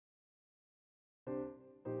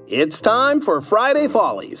It's time for Friday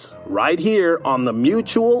Follies, right here on the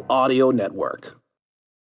Mutual Audio Network.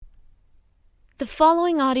 The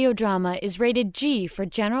following audio drama is rated G for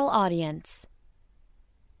general audience.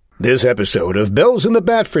 This episode of Bells in the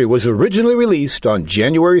Bat Free was originally released on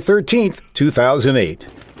January 13th, 2008.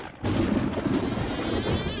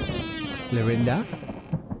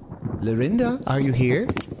 Lorinda, are you here?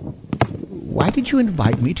 Why did you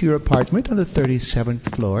invite me to your apartment on the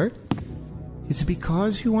 37th floor? Is it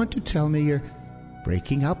because you want to tell me you're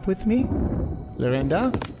breaking up with me?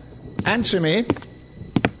 Lorinda, answer me.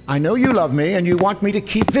 I know you love me and you want me to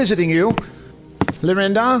keep visiting you.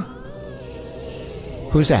 Lorinda?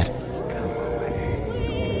 Who's that?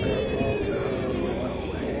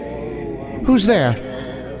 Who's there?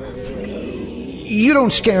 You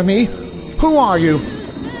don't scare me. Who are you?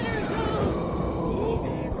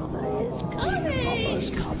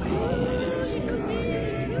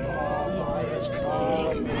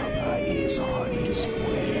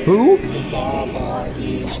 Who?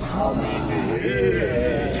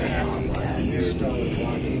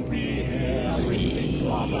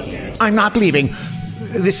 I'm not leaving.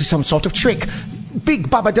 This is some sort of trick. Big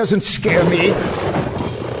Baba doesn't scare me.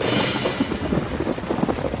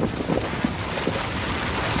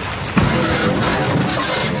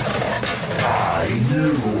 Are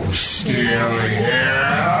you still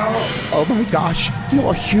here? Oh my gosh,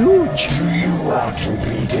 you're huge. Do you want to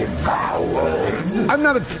be devoured? I'm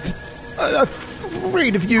not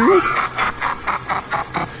afraid of you.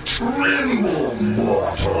 Tremble,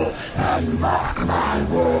 mortal, and mark my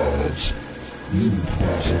words. You'd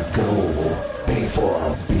better go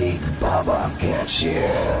before Big Baba gets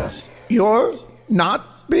here. You're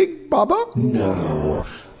not Big Baba? No,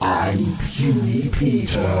 I'm Puny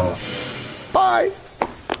Peter. Bye.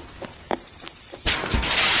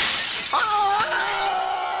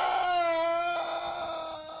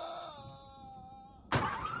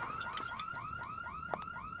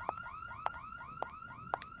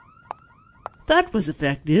 That was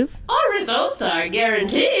effective. Our results are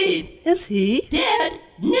guaranteed. Is he? Dead?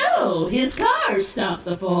 No, his car stopped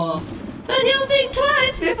the fall. But he'll think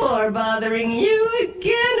twice before bothering you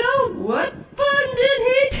again. Oh, what fun did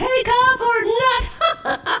he take off or not?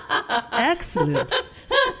 Excellent.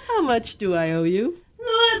 How much do I owe you?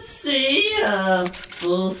 Let's see.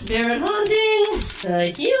 Full spirit haunting, a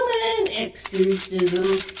human exorcism,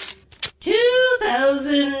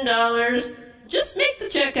 $2,000. Just make the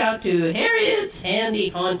check out to Harriet's Handy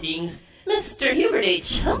Hauntings. Mr. Hubert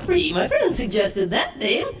H. Humphrey, my friend, suggested that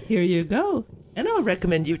name. Here you go. And I'll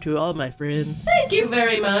recommend you to all my friends. Thank you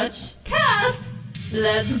very much. Cast,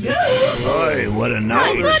 let's go. Boy, what a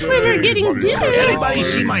night. I thought we were getting dinner. Anybody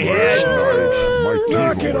see my head?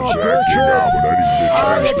 Knock it off,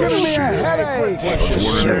 Give me a headache.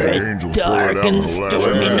 It's a dark and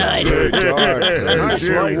stormy night. Nice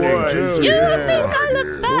lightning, too. You think I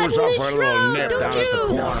look bad in Who's up this for a little shroud, nip don't down at the you?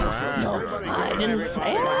 corner, No, I didn't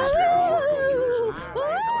say that.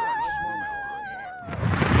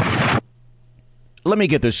 Let me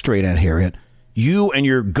get this straight, Aunt Harriet. You and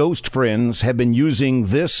your ghost friends have been using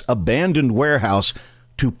this abandoned warehouse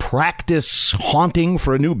to practice haunting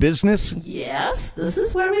for a new business? Yes, this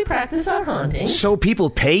is where we practice our haunting. So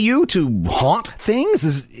people pay you to haunt things?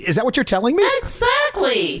 Is that what you're telling me?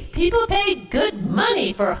 Exactly. People pay good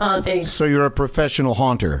money for haunting. So you're a professional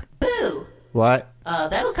haunter. Boo. What?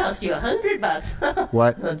 That'll cost you $100.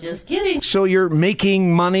 What? I'm just kidding. So you're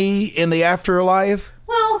making money in the afterlife?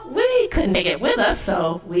 Well, we couldn't make it with us,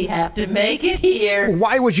 so we have to make it here.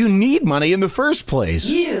 Why would you need money in the first place?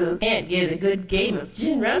 You can't get a good game of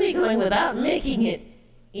gin rummy going without making it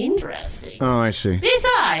interesting. Oh, I see.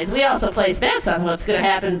 Besides, we also place bets on what's going to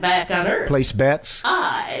happen back on Earth. Place bets?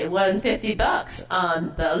 I won $50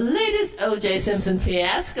 on the latest O.J. Simpson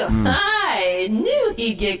fiasco. I knew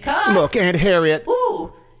he'd get caught. Look, Aunt Harriet.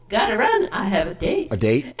 Ooh, gotta run. I have a date. A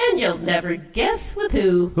date? And you'll never guess with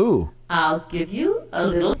who. Who? I'll give you a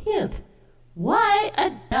little hint. Why a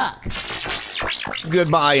duck?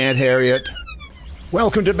 Goodbye, Aunt Harriet.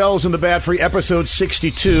 Welcome to Bells in the Bat Free, episode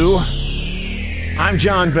 62. I'm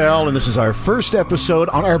John Bell, and this is our first episode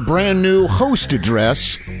on our brand new host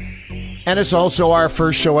address. And it's also our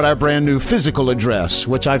first show at our brand new physical address,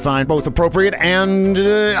 which I find both appropriate and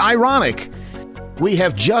ironic. We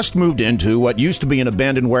have just moved into what used to be an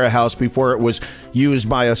abandoned warehouse before it was used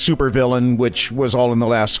by a supervillain, which was all in the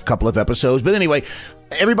last couple of episodes. But anyway,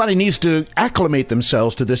 everybody needs to acclimate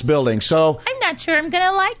themselves to this building, so... I'm not sure I'm going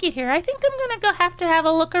to like it here. I think I'm going to have to have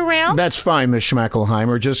a look around. That's fine, Miss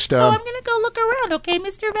Schmackelheimer. Just, So I'm going to go look around, okay,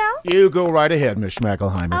 Mr. Bell? You go right ahead, Miss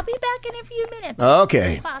Schmackelheimer. I'll be back in a few minutes.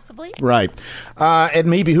 Okay. Possibly. Right. It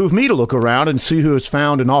may behoove me to look around and see who has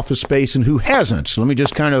found an office space and who hasn't. So let me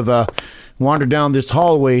just kind of wander down this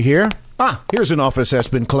hallway here. Here's an office that's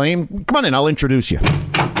been claimed. Come on in, I'll introduce you.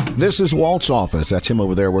 This is Walt's office. That's him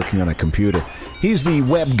over there working on a computer. He's the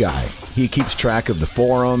web guy. He keeps track of the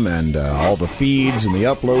forum and all the feeds and the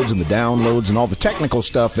uploads and the downloads and all the technical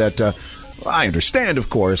stuff that I understand, of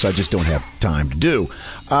course. I just don't have time to do.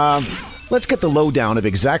 Let's get the lowdown of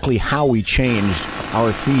exactly how we changed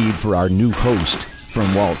our feed for our new host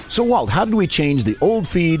from Walt. So, Walt, how did we change the old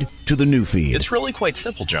feed to the new feed? It's really quite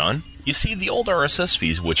simple, John. You see, the old RSS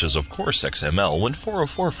feed, which is of course XML, went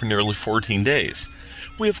 404 for nearly 14 days.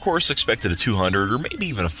 We of course expected a 200 or maybe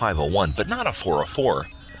even a 501, but not a 404.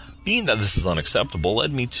 Being that this is unacceptable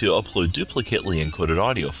led me to upload duplicately encoded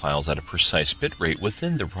audio files at a precise bitrate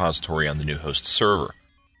within the repository on the new host server.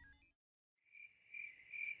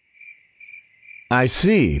 I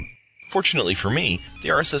see. Fortunately for me, the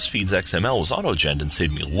RSS feed's XML was auto-genned and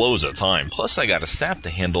saved me loads of time. Plus, I got a SAP to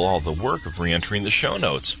handle all the work of re-entering the show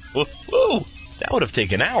notes. Woo! That would have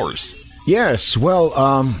taken hours. Yes, well,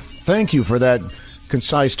 thank you for that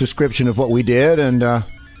concise description of what we did, and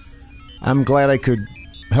I'm glad I could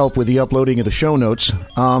help with the uploading of the show notes.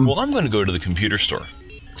 Well, I'm going to go to the computer store.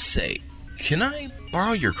 Say, can I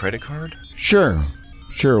borrow your credit card? Sure,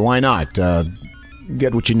 why not?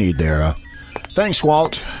 Get what you need there. Thanks,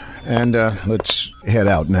 Walt. And let's head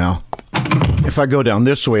out now. If I go down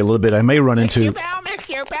this way a little bit, I may run into...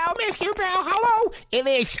 Mr. Bell, hello. It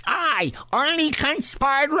is I, Arnie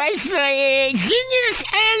Conspard, genius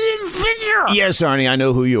and inventor. Yes, Arnie, I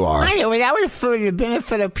know who you are. Anyway, that was for the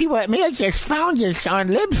benefit of people that may have just found this on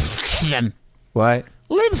Libsyn. What?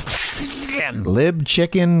 Libsyn. Lib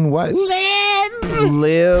chicken, what? Lib...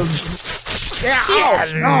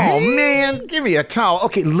 Oh, man. Give me a towel.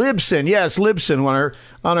 Okay, Libsyn. Yes, Libsyn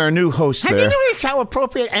on our new host there. Have you noticed how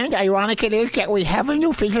appropriate and ironic it is that we have a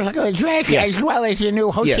new physical address as well as a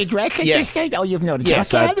new host address? Oh, you've noticed.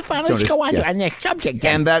 Yes, okay, fine. Let's go on to our next subject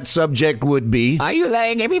then. And that subject would be? Are you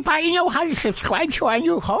letting everybody know how to subscribe to our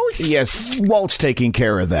new host? Yes, Walt's taking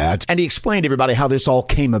care of that. And he explained to everybody how this all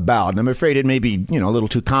came about. And I'm afraid it may be, a little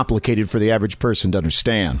too complicated for the average person to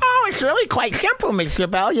understand. Oh, it's really quite simple, Mr.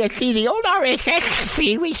 Bell. You see, the old RSS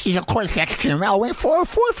feed, which is, of course, XML, went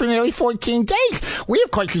 404 for nearly 14 days. We,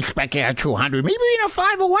 of course, expected a 200, maybe even a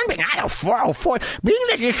 501, but not a 404. Being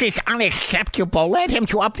that this is unacceptable led him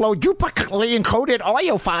to upload duplicately encoded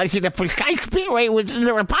audio files at a precise bitrate within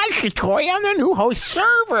the repository on the new host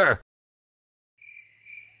server.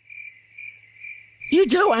 You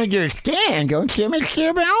do understand, don't you,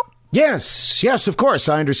 Mr. Bell? Yes, of course.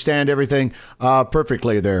 I understand everything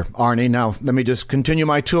perfectly there, Arnie. Now, let me just continue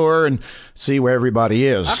my tour and see where everybody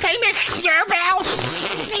is. Okay, Mr. Bell.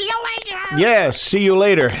 See you later. Yes, see you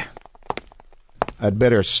later. I'd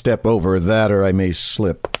better step over that or I may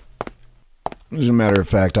slip. As a matter of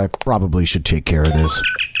fact, I probably should take care of this.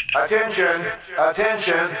 Attention.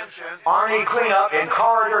 Arnie cleanup in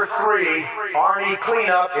corridor 3. Arnie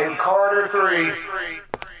cleanup in corridor 3.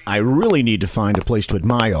 I really need to find a place to put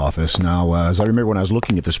my office now. As I remember when I was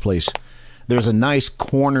looking at this place, there's a nice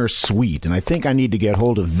corner suite, and I think I need to get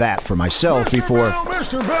hold of that for myself before...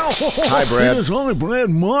 Mr. Bell! Hi, Brad. It is I, Brad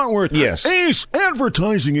Martworth. Yes. Ace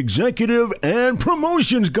advertising executive and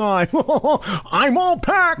promotions guy. I'm all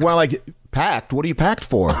packed. Well, packed? What are you packed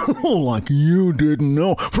for? Like you didn't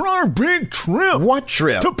know. For our big trip. What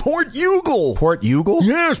trip? To Port Ugal. Port Ugal?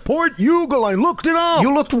 Yes, Port Ugal. I looked it up.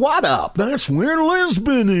 You looked what up? That's where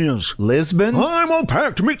Lisbon is. Lisbon? I'm all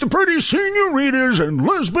packed to meet the pretty senoritas in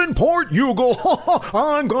Lisbon, Port Ugal.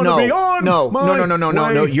 I'm going to be on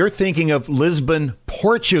No. You're thinking of Lisbon,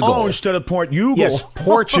 Portugal. Oh, instead of Port Ugal. Yes,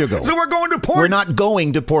 Portugal. So we're going to Port... We're not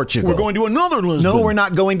going to Portugal. We're going to another Lisbon. No, we're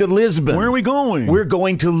not going to Lisbon. Where are we going? We're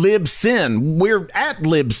going to Libsyn. We're at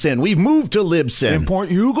Libsyn. We've moved to Libsyn. In Port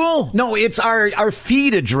Ugal? No, it's our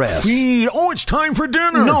feed address. Feed? Oh, it's time for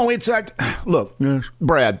dinner. No, it's our... Look, yes.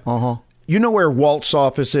 Brad. You know where Walt's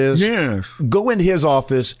office is? Yes. Go in his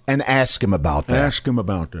office and ask him about that. Ask him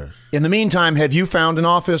about this. In the meantime, have you found an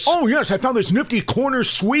office? Oh, yes, I found this nifty corner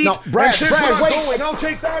suite. No, Brad, wait. I'll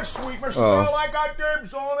take that suite, Mr. Bell. I got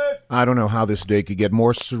dibs on it. I don't know how this day could get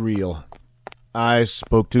more surreal. I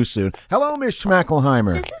spoke too soon. Hello, Miss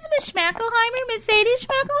Schmackelheimer. This is Miss Schmackelheimer, Miss Sadie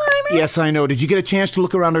Schmackelheimer. Yes, I know. Did you get a chance to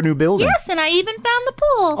look around our new building? Yes, and I even found the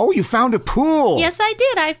pool. Oh, you found a pool? Yes, I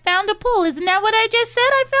did. I found a pool. Isn't that what I just said?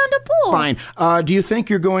 I found a pool. Fine. Do you think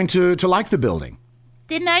you're going to like the building?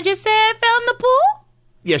 Didn't I just say I found the pool?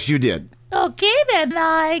 Yes, you did. Okay, then.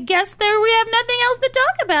 I guess we have nothing else to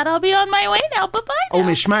talk about. I'll be on my way now. Bye-bye now. Oh,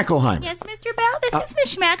 Miss Schmackelheimer. Yes, Mr. Bell. This is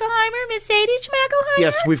Miss Schmackelheimer, Miss Sadie Schmackelheimer.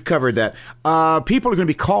 Yes, we've covered that. People are going to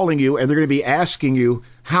be calling you, and they're going to be asking you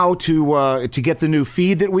how to get the new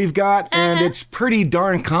feed that we've got, and it's pretty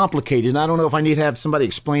darn complicated. I don't know if I need to have somebody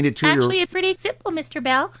explain it to you. Actually, it's pretty simple, Mr.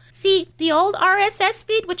 Bell. See, the old RSS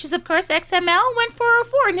feed, which is, of course, XML, went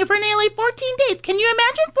 404 for nearly 14 days. Can you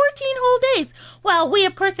imagine 14 whole days? Well, we,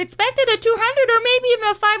 of course, expected a 200 or maybe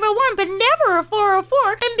even a 501, but never a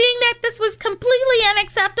 404. And being that this was completely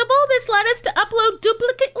unacceptable, this led us to upload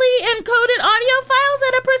duplicately encoded audio files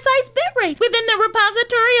at a precise bitrate within the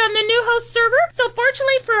repository on the new host server. So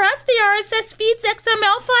fortunately for us, the RSS feed's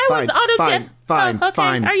XML file was auto-gen. Fine.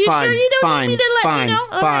 Are you sure you don't want me to let me know?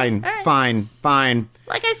 Fine.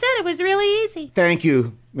 Like I said, it was really easy. Thank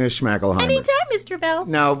you, Miss Schmackelheimer. Anytime, Mr. Bell.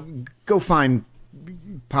 Now, go find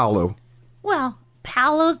Paolo. Well,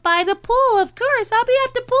 Paolo's by the pool, of course. I'll be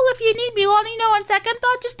at the pool if you need me. Well, on second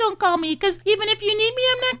thought, just don't call me, because even if you need me,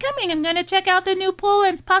 I'm not coming. I'm going to check out the new pool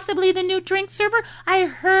and possibly the new drink server. I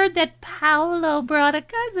heard that Paolo brought a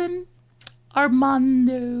cousin,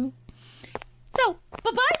 Armando. So,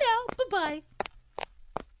 bye-bye now. Bye-bye.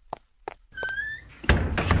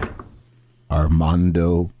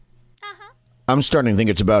 Armando. I'm starting to think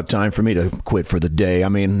it's about time for me to quit for the day. I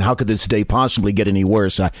mean, how could this day possibly get any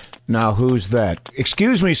worse? Now, who's that?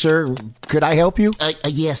 Excuse me, sir. Could I help you?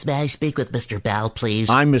 Yes, may I speak with Mr. Bell, please?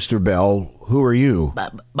 I'm Mr. Bell. Who are you?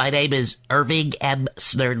 My name is Irving M.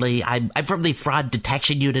 Snerdley. I'm from the Fraud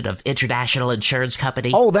Detection Unit of International Insurance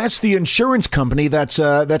Company. Oh, that's the insurance company that's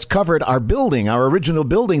covered our building, our original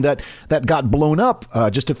building that got blown up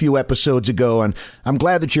just a few episodes ago. And I'm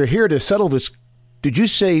glad that you're here to settle this. Did you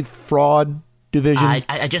say fraud division?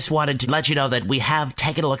 I just wanted to let you know that we have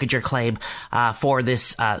taken a look at your claim for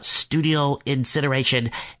this studio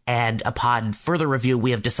incineration, and upon further review,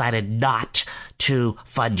 we have decided not to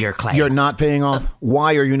fund your claim. You're not paying off?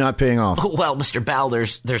 Why are you not paying off? Well, Mr. Bell,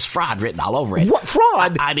 there's fraud written all over it. What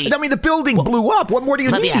fraud? I mean, the building blew up. What more do you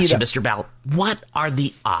need? Let me ask you, Mr. Bell, what are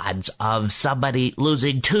the odds of somebody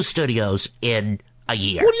losing 2 studios in a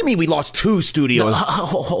year? What do you mean we lost 2 studios?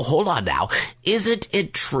 Hold on now. Isn't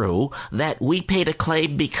it true that we paid a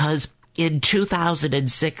claim because in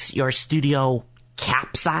 2006 your studio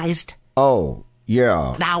capsized? Oh,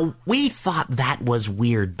 yeah. Now, we thought that was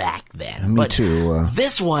weird back then. Me too.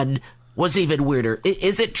 This one was even weirder.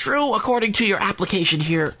 Is it true, according to your application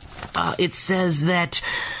here, it says that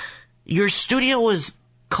your studio was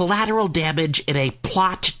collateral damage in a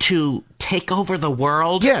plot to take over the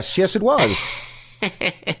world? Yes, it was.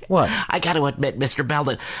 What? I got to admit, Mr. Bell,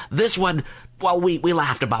 that this one, well, we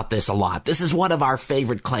laughed about this a lot. This is one of our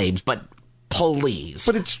favorite claims, but please.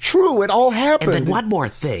 But it's true. It all happened. And then one more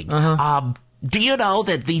thing. Do you know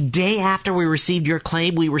that the day after we received your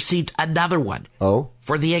claim, we received another one? Oh?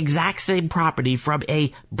 For the exact same property from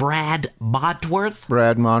a Brad Montworth?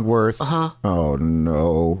 Brad Montworth? Uh-huh. Oh,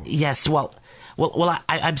 no. Yes, well,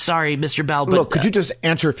 I'm sorry, Mr. Bell, but... Look, could you just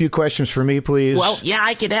answer a few questions for me, please? Well, yeah,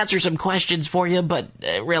 I can answer some questions for you, but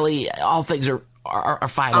really, all things are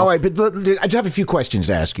final. All right, but I just have a few questions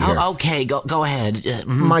to ask you here. Okay, go ahead.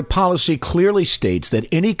 My policy clearly states that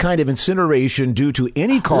any kind of incineration due to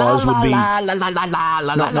any cause would be...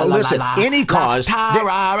 No, listen, any cause... The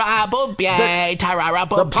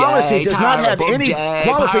policy does not have any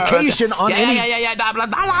qualification on any...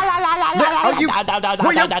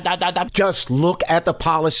 Just look at the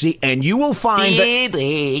policy and you will find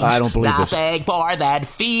feelings, that... I don't believe this. Nothing more than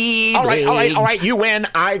feelings. All right, you win.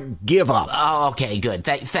 I give up. Okay, good.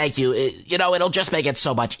 Thank you. It'll just make it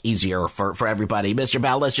so much easier for everybody. Mr.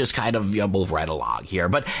 Bell, let's just kind of move right along here.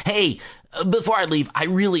 But hey, before I leave, I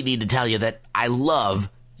really need to tell you that I love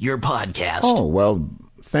your podcast. Oh, well,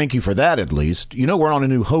 thank you for that, at least. We're on a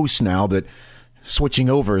new host now, but switching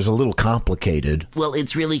over is a little complicated. Well,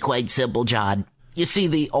 it's really quite simple, John. You see,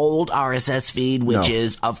 the old RSS feed, which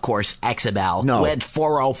is, of course, XML, went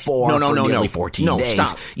 404 for nearly 14 days.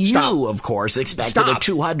 Stop. You, of course, expected a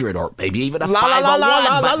 200 or maybe even a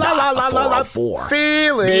 501, but not a 404.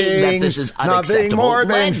 Feelings. Being that this is unacceptable,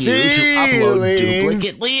 led you to upload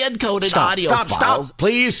duplicately encoded audio files. Stop.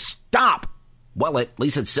 Please stop. Well, at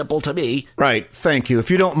least it's simple to me. Right. Thank you.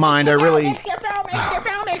 If you don't mind, I really...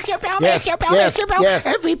 Mr. Bell. Yes.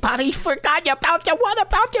 Everybody's forgotten about you. What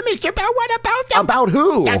about you, Mr. Bell? What about them? About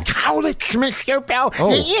who? The Cowlitz, Mr. Bell. Oh.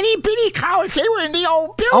 The itty-bitty Cowlitz. They were in the old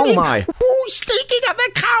Oh, building. my. Who's thinking of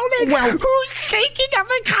the Cowlitz? Well, who's thinking of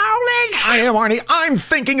the Cowlitz? I am, Arnie. I'm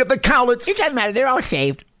thinking of the Cowlitz. It doesn't matter. They're all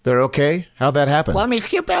saved. They're okay? How'd that happen? Well,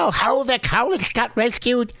 Mr. Bell, how the Cowlitz got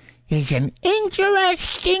rescued is an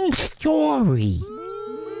interesting story.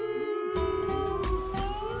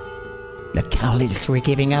 The Cowlets were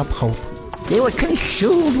giving up hope. They were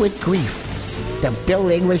consumed with grief. The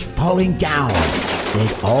building was falling down.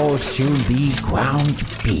 They'd all soon be ground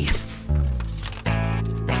beef.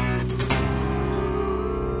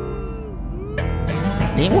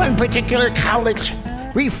 In one particular, Cowlet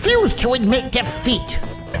refused to admit defeat.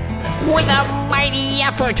 With a mighty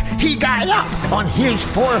effort, he got up on his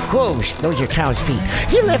 4 hooves. Those are cow's feet.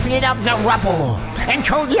 He lifted up the rubble and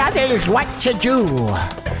told the others what to do.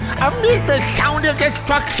 Amid the sound of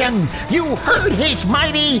destruction, you heard his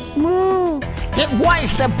mighty moo. It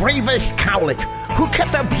was the bravest Cowlet who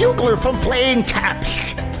kept the bugler from playing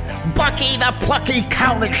taps. Bucky the plucky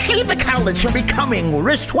Cowlet saved the Cowlets from becoming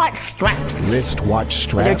wristwatch straps. Wristwatch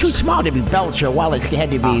straps? Well, they're too small to be belts or wallets. They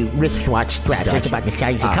had to be wristwatch straps. Gotcha. That's about the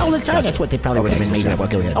size of Cowlets are. That's what they probably would have been made of.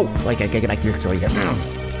 Oh, wait, I gotta get back to this story here.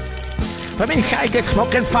 From inside the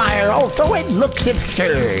smoke and fire, although it looks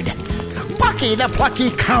absurd, Bucky the plucky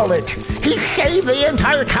Cowlet, he saved the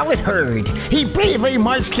entire Cowlet herd. He bravely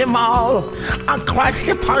marched them all across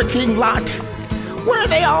the parking lot, where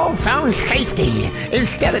they all found safety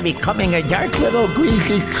instead of becoming a dark little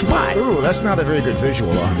greasy spot. Ooh, that's not a very good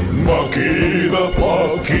visual on you. Bucky the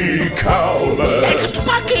plucky Cowlet. That's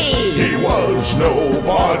Bucky! He was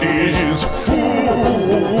nobody's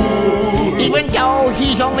fool. Even though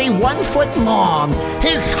he's only 1 foot long,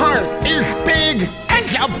 his heart is big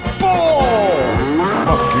as a bull.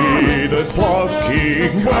 Bucky the plucky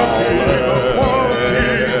Cowlet.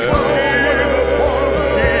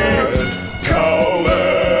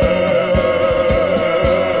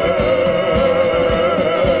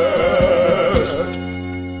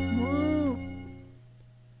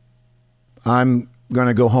 I'm going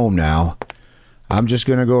to go home now. I'm just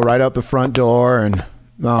going to go right out the front door, and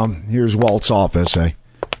here's Walt's office.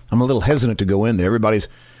 I'm a little hesitant to go in there. Everybody's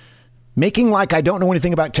making like I don't know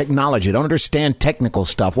anything about technology. I don't understand technical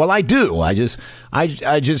stuff. Well, I do. I do.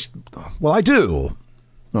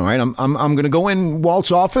 All right, I'm going to go in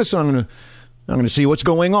Walt's office. I'm going to see what's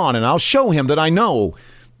going on, and I'll show him that I know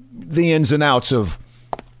the ins and outs of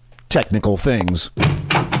technical things.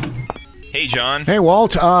 Hey, John. Hey,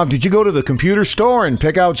 Walt. Did you go to the computer store and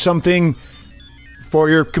pick out something for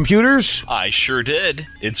your computers? I sure did.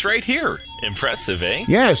 It's right here. Impressive, eh?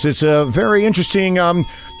 Yes, it's a very interesting,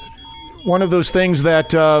 one of those things that,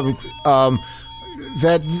 that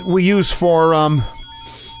we use for,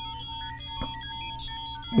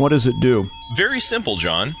 what does it do? Very simple,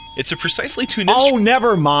 John. It's a precisely tuned Oh,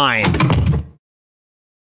 never mind.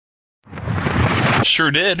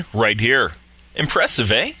 Sure did. Right here. Impressive,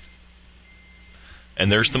 eh?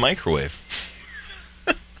 And there's the microwave.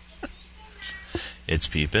 It's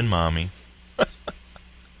peeping, Mommy.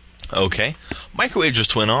 Okay. Microwave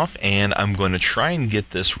just went off, and I'm going to try and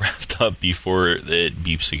get this wrapped up before it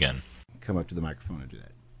beeps again. Come up to the microphone and do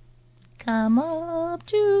that. Come up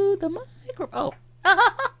to the microphone.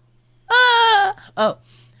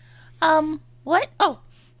 What? Oh,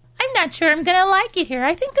 I'm not sure I'm going to like it here.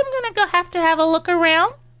 I think I'm going to have to have a look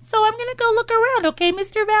around. So I'm going to go look around, okay,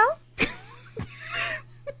 Mr. Bell?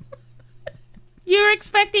 You're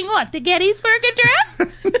expecting what? The Gettysburg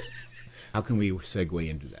Address? How can we segue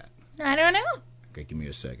into that? I don't know. Okay, give me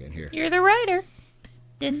a second here. You're the writer.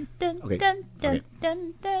 Dun, dun, Okay. dun, dun, Okay.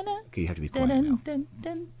 dun, dun, dun. Okay, you have to be quiet Dun, now. dun,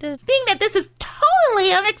 dun, dun. Being that this is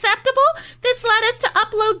totally unacceptable, this led us to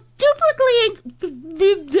upload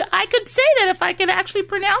duplicately. I could say that if I could actually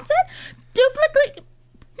pronounce it. Duplicate.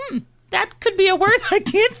 That could be a word I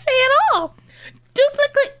can't say at all.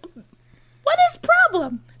 Duplicate. What is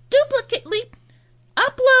problem? Duplicately.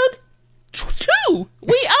 Upload 2.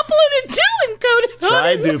 We uploaded 2 encoded.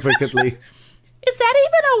 Try duplicately. Is that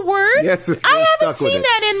even a word? Yes, it's I haven't stuck with seen it.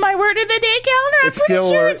 that in my word of the day calendar. I'm It's pretty still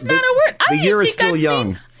sure word- it's not a word. the year is think still I've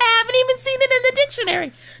young. I haven't even seen it in the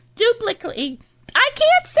dictionary. Duplicately. I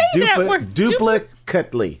can't say that word.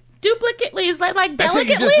 Duplicately. Duplicately is like That's it,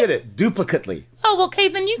 delicately? you just did it. Duplicately. Oh, okay,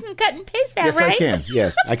 then you can cut and paste that, Yes, right? I can.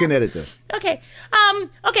 Yes, I can edit this. Okay.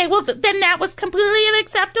 Okay, well, then that was completely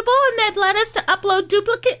unacceptable, and that led us to upload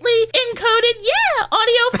duplicately encoded,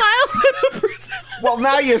 audio files. Well,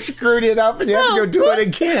 now you screwed it up and you have to go do it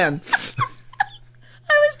again.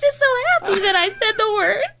 I was just so happy that I said the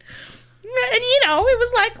word. And, it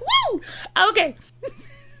was like, woo! Okay.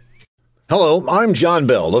 Hello, I'm John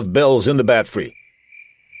Bell of Bells in the Bat Free.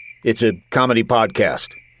 It's a comedy podcast.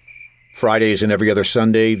 Fridays and every other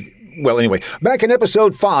Sunday. Well, anyway, back in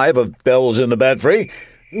episode 5 of Bells in the Bat Free,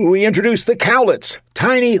 we introduced the Cowlets,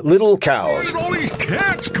 tiny little cows. Where did all these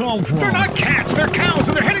cats come from? They're not cats, they're cows,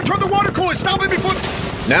 and they're heading toward the water cooler. Stop it before...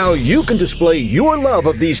 Now you can display your love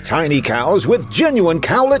of these tiny cows with genuine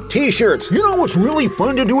Cowlet t-shirts. You know what's really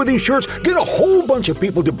fun to do with these shirts? Get a whole bunch of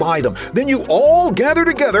people to buy them. Then you all gather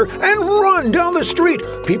together and run down the street.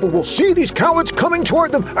 People will see these Cowlets coming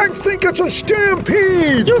toward them and think it's a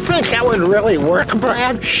stampede. You think that would really work,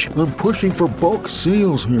 Brad? Shh, I'm pushing for bulk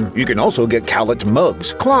sales here. You can also get Cowlet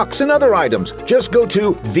mugs, clocks, and other items. Just go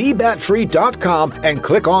to thebatfree.com and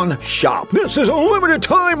click on Shop. This is a limited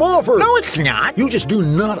time offer. No, it's not. You just do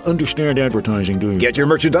not understand advertising, do you? Get your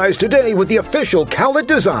merchandise today with the official Cowlet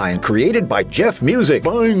design created by Jeff Music.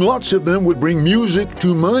 Buying lots of them would bring music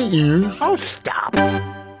to my ears. Oh, stop.